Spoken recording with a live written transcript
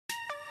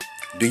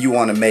Do you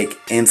want to make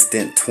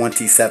instant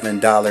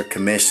 $27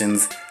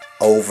 commissions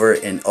over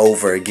and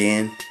over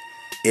again?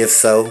 If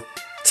so,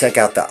 check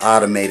out the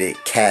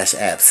automated Cash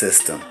App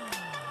system.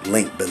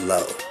 Link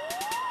below.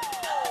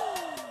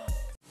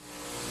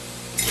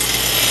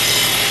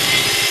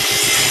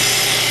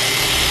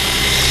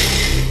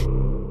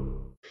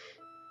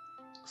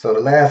 So the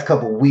last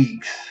couple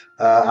weeks,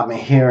 I've been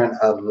hearing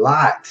a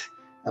lot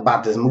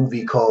about this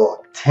movie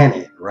called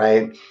Tenet,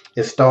 right?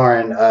 It's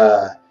starring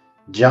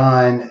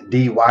John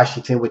D.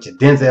 Washington, which is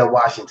Denzel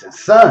Washington's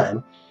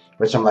son,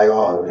 which I'm like,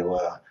 oh,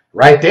 well,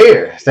 right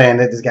there, saying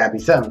that this gotta be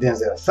something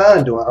Denzel's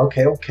son doing.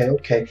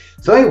 Okay.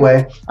 So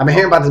anyway, I've been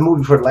hearing about this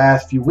movie for the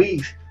last few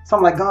weeks. So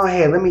I'm like, go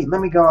ahead, let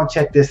me go and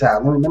check this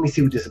out. Let me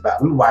see what this is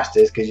about. Let me watch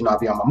this, because I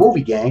be on my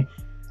movie game.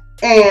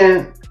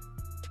 And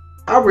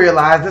I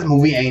realized this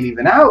movie ain't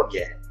even out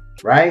yet,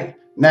 right?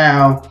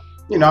 Now,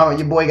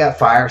 your boy got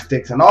fire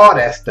sticks and all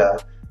that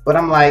stuff. But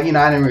I'm like, I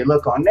didn't really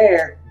look on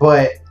there.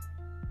 But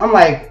I'm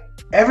like,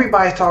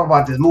 everybody's talking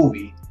about this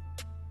movie.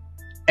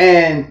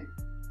 And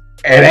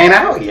it ain't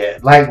out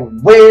yet. Like,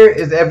 where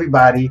is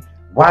everybody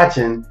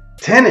watching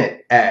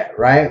Tenet at,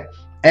 right?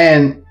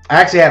 And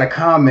I actually had a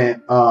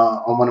comment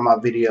on one of my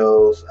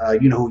videos.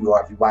 You know who you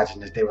are if you're watching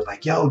this. They was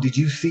like, yo, did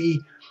you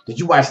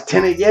watch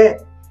Tenet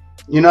yet?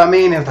 You know what I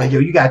mean? It was like, yo,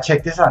 you gotta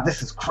check this out.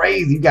 This is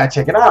crazy. You gotta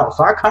check it out.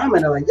 So I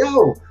commented like,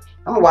 yo,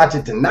 I'm gonna watch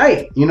it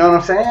tonight. You know what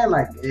I'm saying?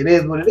 Like, it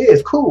is what it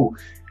is. Cool.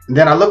 And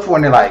then I look for it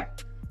and they're like,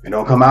 it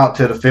don't come out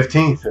till the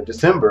 15th of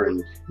December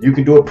and you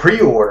can do a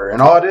pre-order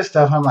and all this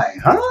stuff. I'm like,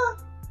 huh?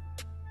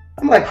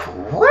 I'm like,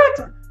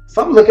 what?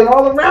 So I'm looking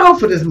all around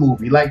for this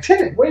movie. Like,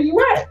 Tenet, where you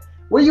at?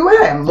 Where you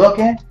at? I'm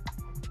looking.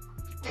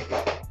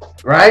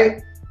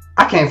 Right?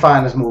 I can't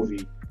find this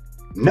movie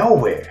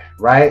nowhere.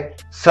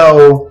 Right?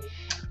 So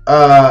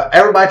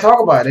everybody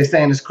talk about it. They're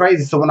saying it's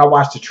crazy. So when I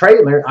watched the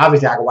trailer,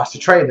 obviously I can watch the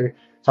trailer.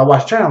 So I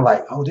watched the trailer. I'm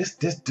like, oh, this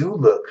do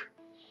look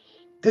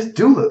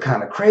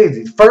kind of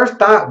crazy. First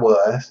thought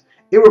was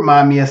it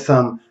reminded me of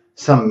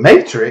some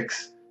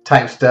Matrix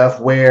type stuff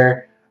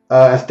where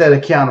instead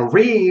of Keanu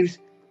Reeves,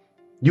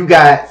 you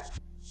got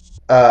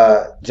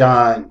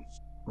John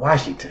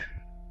Washington,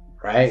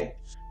 right?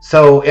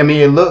 So I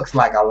mean, it looks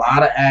like a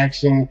lot of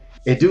action.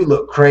 It do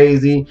look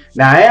crazy.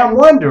 Now I am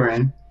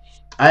wondering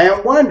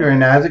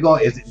now,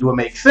 do it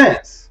make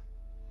sense?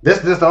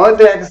 This is the only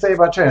thing I can say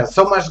about trailer.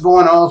 So much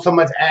going on, so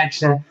much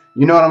action.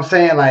 You know what I'm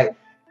saying? Like,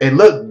 it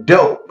looked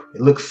dope.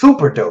 It looked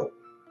super dope,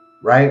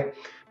 right?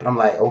 But I'm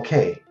like,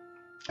 okay,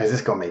 is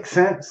this gonna make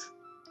sense?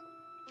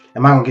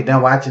 Am I gonna get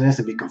done watching this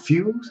and be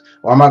confused?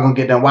 Or am I gonna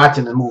get done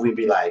watching the movie and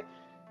be like,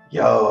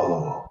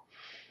 yo,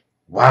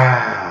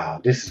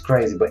 wow, this is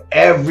crazy. But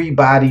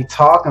everybody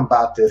talking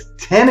about this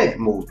Tenet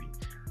movie.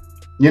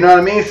 You know what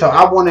I mean? So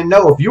I want to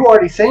know if you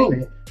already seen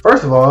it.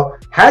 First of all,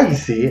 how you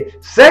see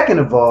it. Second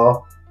of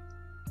all,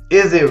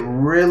 is it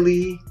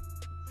really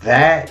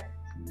that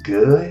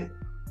good?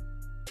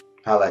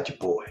 Holla at your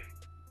boy.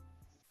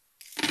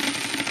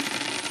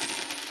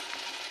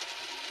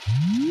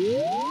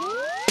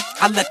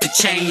 I let the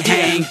chain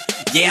hang,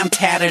 yeah, I'm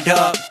tattered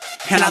up,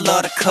 and I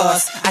love to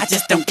cuss, I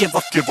just don't give a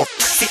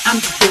See,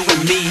 I'm just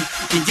doing me,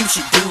 and you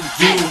should do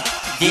you.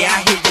 Yeah,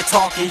 I hear you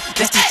talking,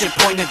 that's just your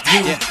point of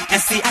view.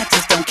 And see, I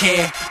just don't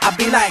care, I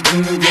be like,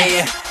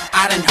 yeah,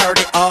 I done heard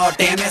it all,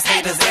 damn, there's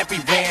haters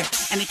everywhere,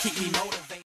 and they keep me motivated.